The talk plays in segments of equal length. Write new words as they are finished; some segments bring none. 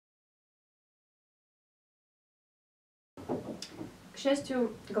К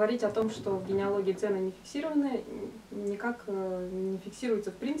счастью, говорить о том, что в генеалогии цены не фиксированы, никак не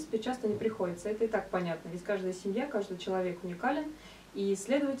фиксируется в принципе, часто не приходится. Это и так понятно, ведь каждая семья, каждый человек уникален, и,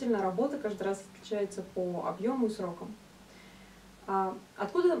 следовательно, работа каждый раз отличается по объему и срокам. А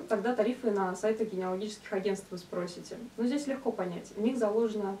откуда тогда тарифы на сайтах генеалогических агентств, вы спросите? Ну, здесь легко понять. В них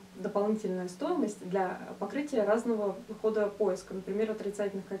заложена дополнительная стоимость для покрытия разного хода поиска, например,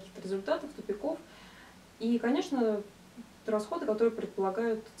 отрицательных каких-то результатов, тупиков. И, конечно, расходы, которые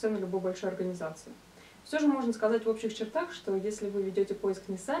предполагают цену любой большой организации. Все же можно сказать в общих чертах, что если вы ведете поиск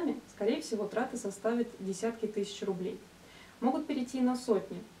не сами, скорее всего, траты составят десятки тысяч рублей. Могут перейти и на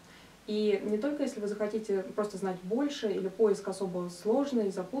сотни. И не только если вы захотите просто знать больше, или поиск особо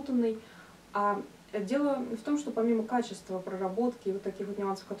сложный, запутанный, а дело в том, что помимо качества проработки и вот таких вот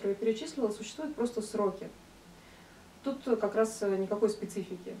нюансов, которые я перечислила, существуют просто сроки. Тут как раз никакой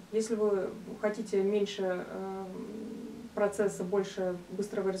специфики. Если вы хотите меньше процесса, больше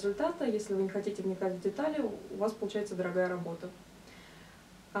быстрого результата, если вы не хотите вникать в детали, у вас получается дорогая работа.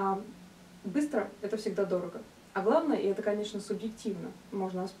 Быстро – это всегда дорого. А главное, и это, конечно, субъективно,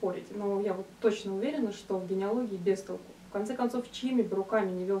 можно оспорить, но я вот точно уверена, что в генеалогии без толку. В конце концов, чьими бы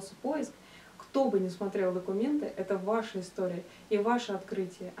руками не велся поиск, кто бы ни смотрел документы, это ваша история и ваше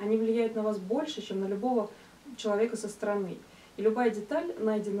открытие. Они влияют на вас больше, чем на любого человека со стороны. И любая деталь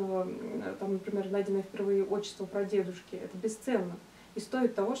найденного, там, например, найденное впервые отчество прадедушки, это бесценно. И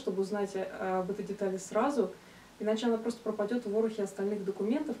стоит того, чтобы узнать об этой детали сразу, иначе она просто пропадет в ворохе остальных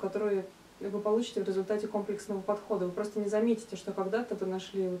документов, которые вы получите в результате комплексного подхода. Вы просто не заметите, что когда-то вы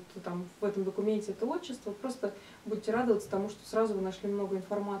нашли вот там в этом документе это отчество, просто будете радоваться тому, что сразу вы нашли много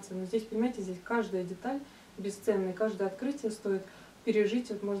информации. Но здесь, понимаете, здесь каждая деталь бесценная, каждое открытие стоит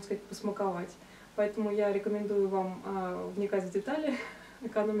пережить, вот, можно сказать, посмаковать. Поэтому я рекомендую вам вникать в детали,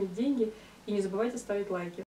 экономить деньги и не забывайте ставить лайки.